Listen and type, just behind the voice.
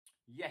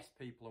Yes,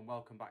 people, and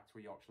welcome back to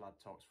a Yorkshire Lad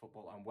Talks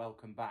Football, and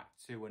welcome back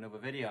to another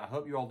video. I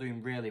hope you're all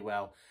doing really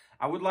well.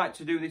 I would like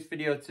to do this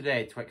video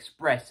today to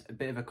express a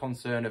bit of a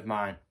concern of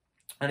mine,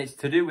 and it's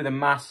to do with a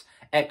mass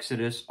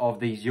exodus of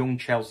these young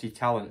Chelsea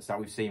talents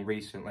that we've seen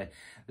recently.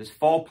 There's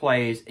 4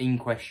 players in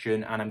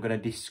question, and I'm going to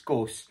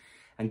discuss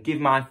and give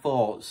my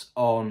thoughts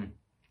on,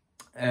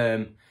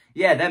 them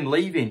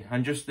leaving,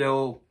 and just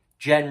the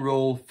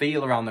general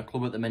feel around the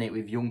club at the minute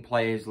with young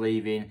players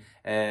leaving,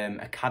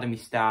 academy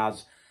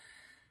stars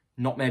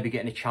not maybe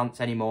getting a chance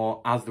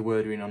anymore as the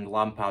word in under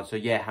Lampard. So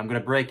yeah, I'm going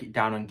to break it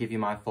down and give you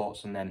my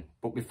thoughts on them.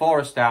 But before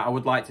I start, I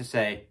would like to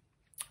say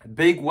a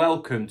big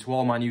welcome to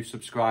all my new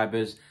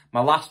subscribers.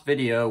 My last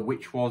video,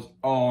 which was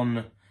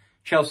on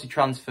Chelsea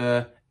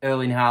transfer,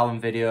 Erling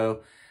Haaland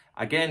video,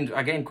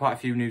 again quite a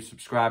few new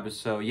subscribers.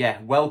 So yeah,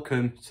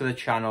 welcome to the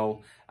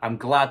channel. I'm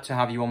glad to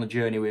have you on the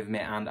journey with me,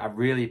 and I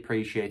really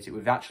appreciate it.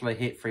 We've actually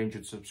hit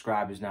 300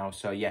 subscribers now.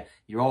 So yeah,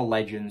 you're all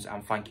legends,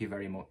 and thank you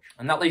very much.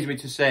 And that leads me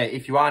to say,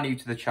 if you are new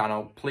to the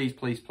channel, please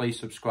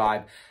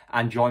subscribe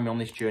and join me on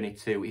this journey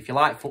too. If you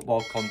like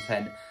football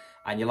content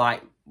and you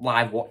like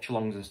live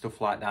watch-alongs and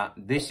stuff like that,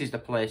 this is the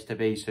place to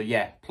be. So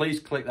yeah, please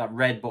click that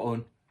red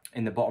button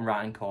in the bottom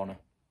right-hand corner.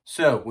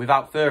 So,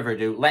 without further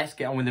ado, let's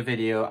get on with the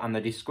video and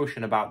the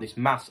discussion about this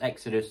mass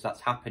exodus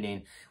that's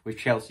happening with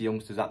Chelsea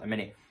youngsters at the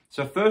minute.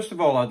 So, first of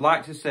all, I'd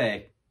like to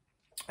say,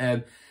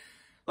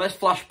 let's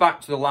flash back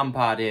to the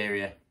Lampard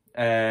area.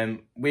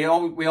 We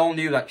all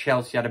knew that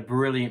Chelsea had a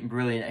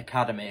brilliant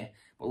academy,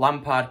 but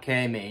Lampard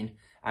came in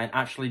and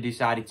actually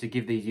decided to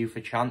give these youth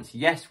a chance.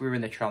 Yes, we were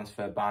in the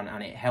transfer ban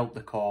and it helped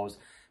the cause,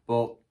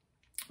 but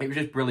it was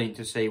just brilliant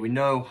to see. We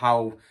know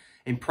how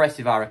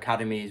impressive our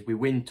academy is. We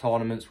win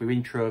tournaments, we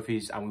win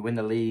trophies, and we win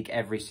the league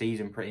every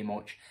season pretty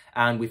much.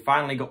 And we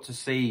finally got to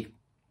see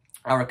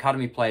our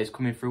academy players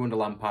coming through under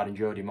Lampard and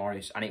Jody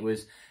Morris, and it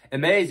was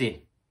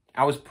amazing.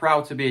 I was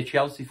proud to be a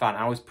Chelsea fan.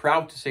 I was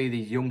proud to see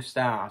these young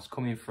stars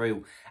coming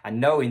through and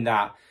knowing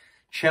that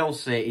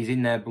Chelsea is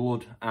in their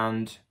blood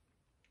and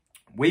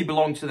we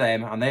belong to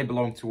them and they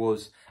belong to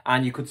us.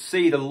 And you could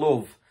see the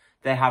love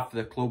they have for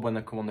the club when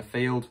they come on the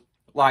field.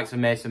 Likes of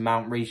Mason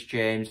Mount, Reece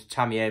James,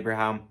 Tammy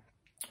Abraham.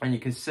 And you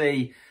can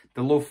see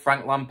the love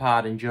Frank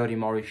Lampard and Jody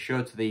Morris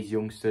showed to these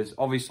youngsters.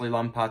 Obviously,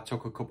 Lampard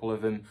took a couple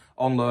of them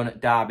on loan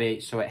at Derby,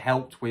 so it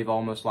helped with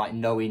almost like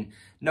knowing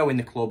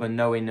the club and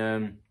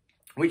knowing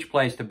which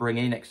players to bring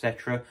in,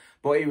 etc.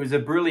 But it was a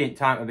brilliant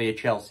time to be a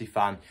Chelsea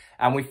fan.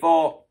 And we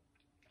thought,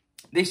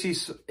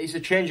 it's a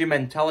change in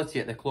mentality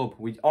at the club.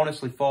 We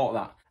honestly thought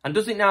that. And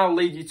does it now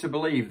lead you to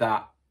believe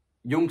that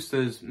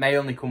youngsters may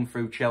only come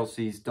through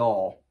Chelsea's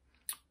door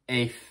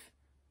if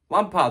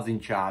Lampard's in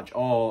charge,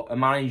 or a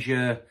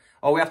manager,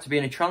 or we have to be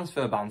in a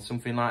transfer ban,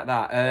 something like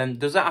that?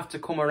 Does that have to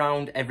come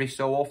around every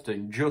so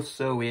often just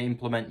so we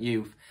implement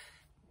youth?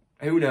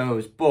 Who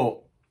knows?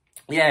 But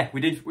yeah,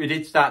 we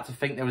did start to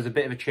think there was a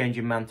bit of a change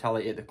in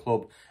mentality at the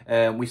club.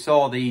 We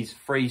saw these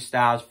 3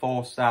 stars,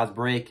 4 stars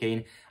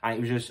breaking, and it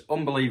was just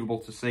unbelievable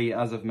to see,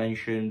 as I've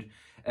mentioned.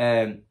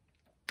 And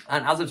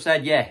as I've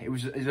said, yeah, it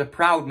was a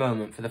proud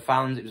moment for the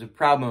fans. It was a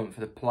proud moment for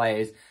the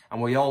players,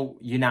 and we all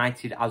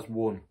united as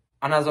one.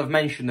 And as I've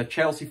mentioned, the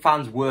Chelsea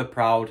fans were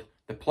proud,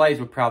 the players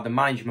were proud, the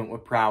management were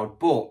proud,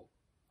 but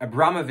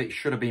Abramovich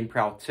should have been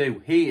proud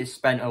too. He has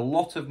spent a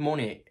lot of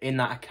money in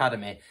that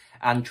academy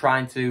and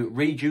trying to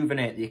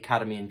rejuvenate the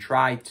academy and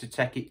try to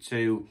take it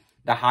to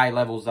the high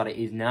levels that it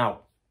is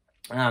now.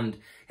 And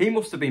he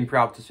must have been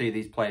proud to see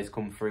these players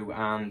come through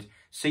and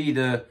see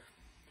the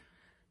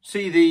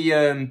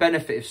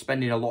benefit of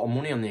spending a lot of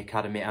money on the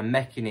academy and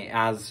making it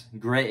as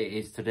great it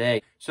is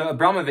today. So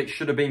Abramovich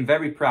should have been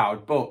very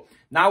proud, but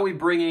now we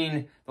bring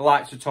in the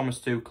likes of Thomas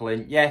Tuchel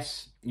in.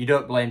 Yes, you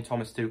don't blame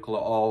Thomas Tuchel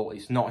at all.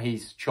 It's not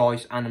his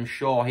choice, and I'm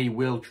sure he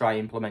will try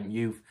and implement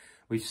youth.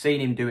 We've seen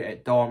him do it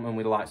at Dortmund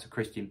with the likes of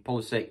Christian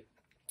Pulisic.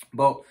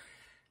 But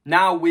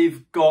now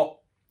we've got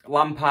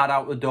Lampard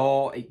out the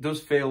door, it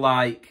does feel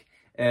like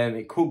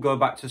it could go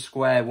back to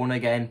square one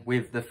again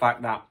with the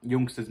fact that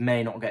youngsters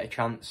may not get a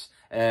chance.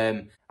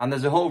 And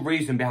there's a whole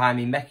reason behind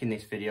me making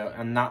this video,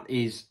 and that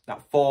is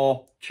that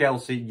 4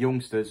 Chelsea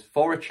youngsters,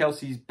 4 of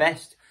Chelsea's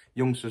best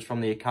youngsters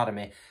from the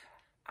academy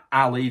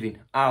are leaving,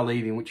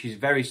 which is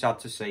very sad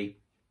to see.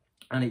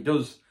 And it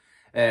does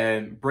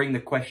bring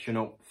the question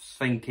up,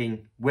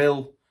 thinking,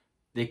 will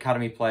the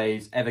academy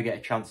players ever get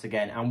a chance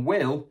again? And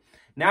will,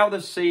 now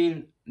they've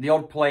seen the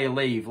odd player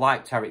leave,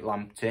 like Tariq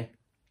Lamptey,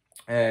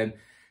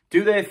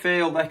 do they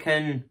feel they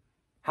can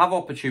have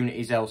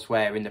opportunities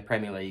elsewhere in the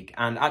Premier League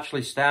and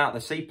actually start? They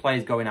see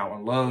players going out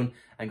on loan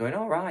and going,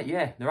 all right,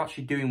 yeah, they're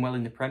actually doing well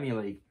in the Premier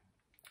League.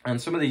 And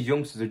some of these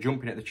youngsters are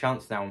jumping at the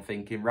chance now and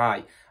thinking,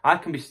 right, I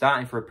can be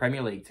starting for a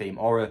Premier League team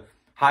or a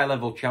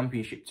high-level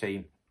Championship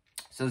team.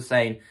 So they're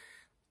saying,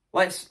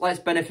 let's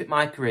benefit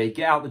my career,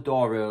 get out the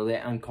door early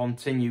and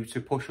continue to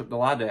push up the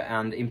ladder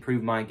and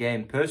improve my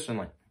game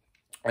personally.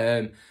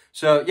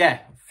 So, yeah,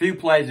 a few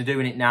players are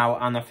doing it now,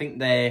 and I think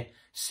they're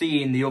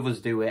seeing the others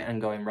do it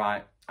and going,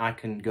 right, I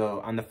can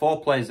go. And the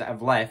 4 players that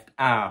have left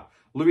are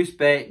Lewis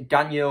Bate,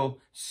 Dynel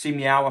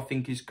Simeu, I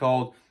think he's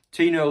called,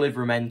 Tino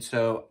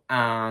Livramento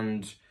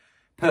and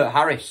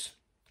Peart-Harris.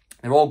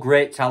 They're all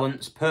great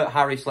talents.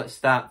 Peart-Harris, let's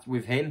start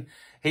with him.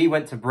 He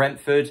went to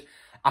Brentford.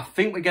 I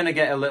think we're going to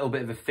get a little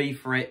bit of a fee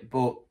for it,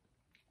 but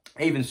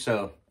even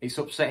so, it's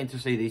upsetting to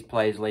see these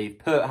players leave.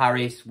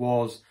 Peart-Harris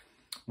was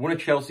one of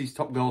Chelsea's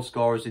top goal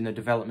scorers in the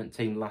development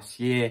team last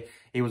year.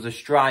 He was a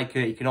striker.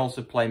 He can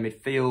also play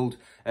midfield.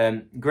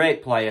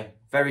 Great player,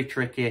 very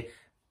tricky,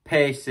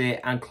 pacey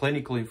and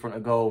clinical in front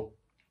of goal.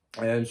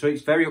 So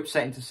it's very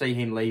upsetting to see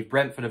him leave.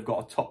 Brentford have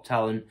got a top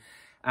talent.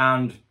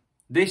 And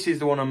this is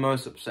the one I'm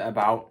most upset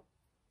about.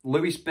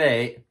 Lewis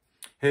Bate,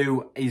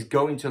 who is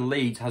going to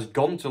Leeds, has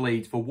gone to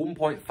Leeds for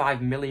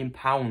 £1.5 million.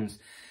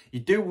 You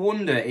do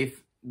wonder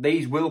if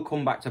these will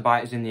come back to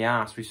bite us in the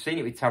arse. We've seen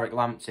it with Tariq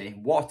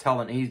Lamptey. What a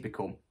talent he's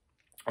become.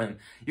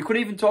 You could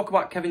even talk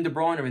about Kevin De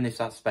Bruyne in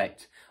this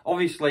aspect.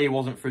 Obviously, he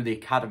wasn't through the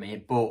academy,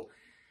 but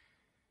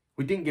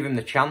we didn't give him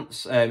the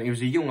chance. He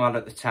was a young lad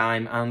at the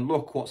time, and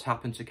look what's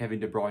happened to Kevin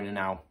De Bruyne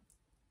now.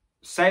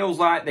 Sales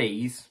like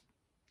these,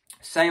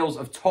 sales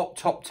of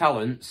top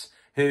talents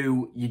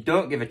who you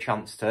don't give a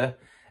chance to,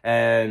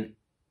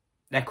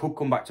 they could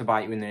come back to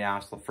bite you in the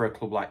arse for a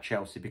club like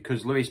Chelsea,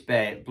 because Lewis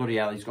Bate, bloody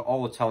hell, he's got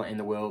all the talent in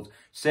the world.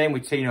 Same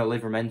with Tino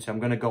Livramento. I'm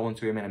going to go on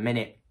to him in a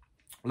minute.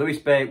 Lewis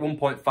Bate,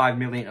 1.5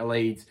 million to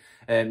Leeds.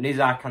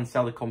 Nizar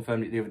Cancelo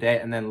confirmed it the other day,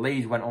 and then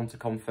Leeds went on to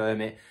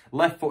confirm it.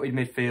 Left-footed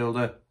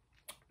midfielder,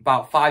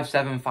 about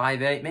 5'7",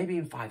 5'8", maybe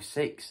even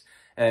 5'6".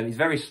 He's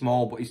very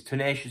small, but he's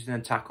tenacious in the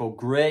tackle,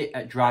 great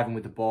at driving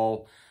with the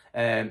ball.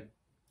 And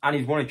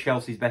he's one of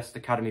Chelsea's best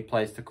academy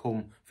players to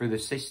come through the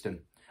system.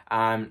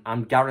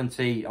 I'm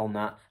guaranteed on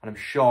that, and I'm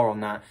sure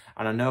on that.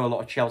 And I know a lot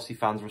of Chelsea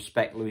fans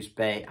respect Lewis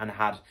Bate and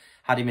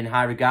had him in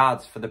high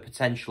regards for the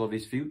potential of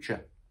his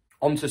future.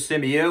 On to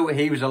Simeu.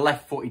 He was a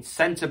left-footed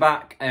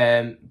centre-back,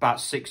 about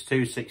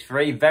 6'2",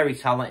 6'3", very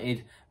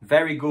talented,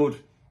 very good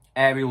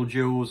aerial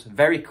duels,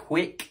 very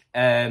quick.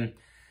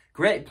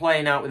 Great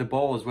playing out with the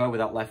ball as well with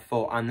that left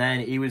foot. And then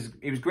he was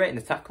great in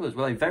the tackle as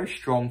well. He's very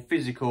strong,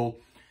 physical,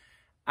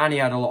 and he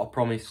had a lot of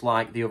promise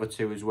like the other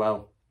two as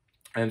well.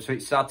 So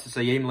it's sad to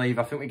see him leave.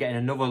 I think we're getting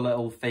another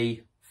little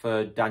fee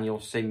for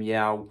Dynel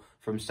Simeu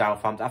from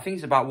Southampton. I think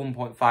it's about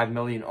 1.5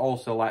 million,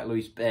 also like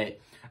Lewis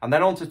Bate. And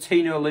then on to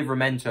Tino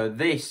Livramento.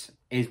 This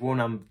is one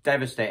I'm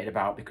devastated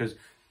about, because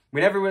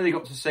we never really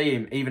got to see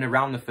him even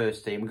around the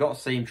first team. We got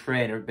to see him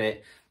train a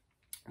bit.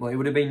 Well, it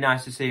would have been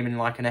nice to see him in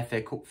like an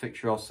FA Cup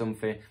fixture or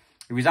something.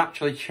 He was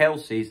actually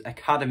Chelsea's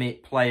Academy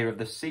Player of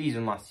the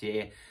Season last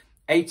year,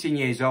 18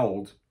 years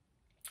old.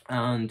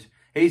 And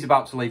he's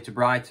about to leave to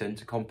Brighton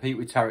to compete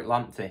with Tariq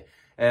Lamptey.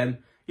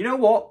 You know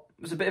what?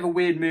 It was a bit of a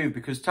weird move,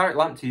 because Tariq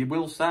Lamptey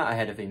will start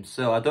ahead of him.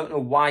 So I don't know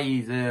why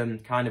he's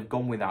kind of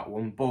gone with that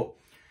one. But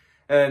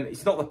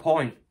it's not the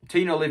point.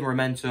 Tino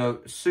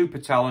Livramento, super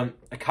talent,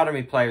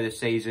 Academy Player of the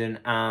Season.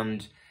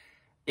 And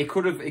he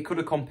could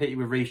have competed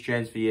with Reece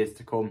James for years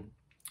to come.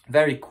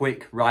 Very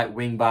quick right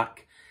wing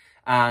back.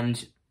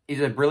 And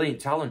he's a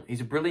brilliant talent.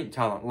 He's a brilliant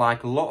talent,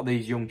 like a lot of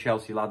these young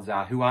Chelsea lads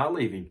are who are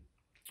leaving.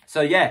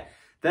 So yeah,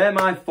 they're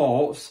my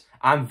thoughts.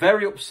 I'm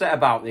very upset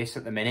about this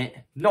at the minute.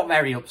 Not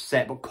very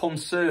upset, but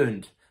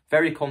concerned.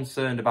 Very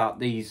concerned about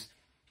these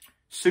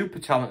super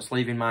talents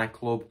leaving my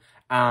club,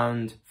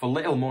 and for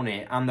little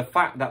money, and the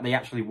fact that they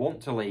actually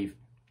want to leave.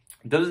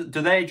 Do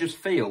they just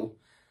feel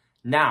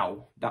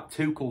now that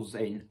Tuchel's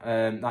in,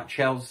 that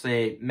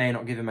Chelsea may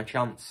not give him a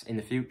chance in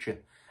the future?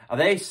 Are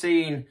they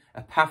seeing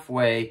a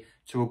pathway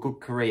to a good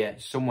career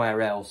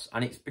somewhere else?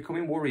 And it's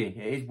becoming worrying.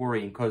 It is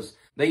worrying, because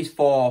these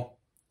four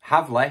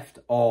have left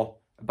or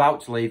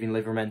about to leave in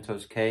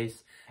Livramento's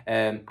case,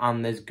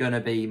 and there's going to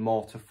be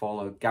more to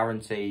follow,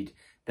 guaranteed.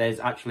 There's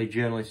actually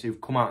journalists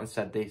who've come out and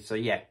said this. So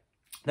yeah,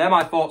 they're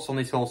my thoughts on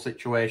this whole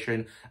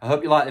situation. I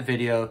hope you like the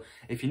video.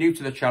 If you're new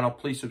to the channel,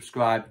 please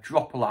subscribe,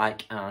 drop a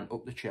like, and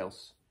up the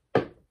chills.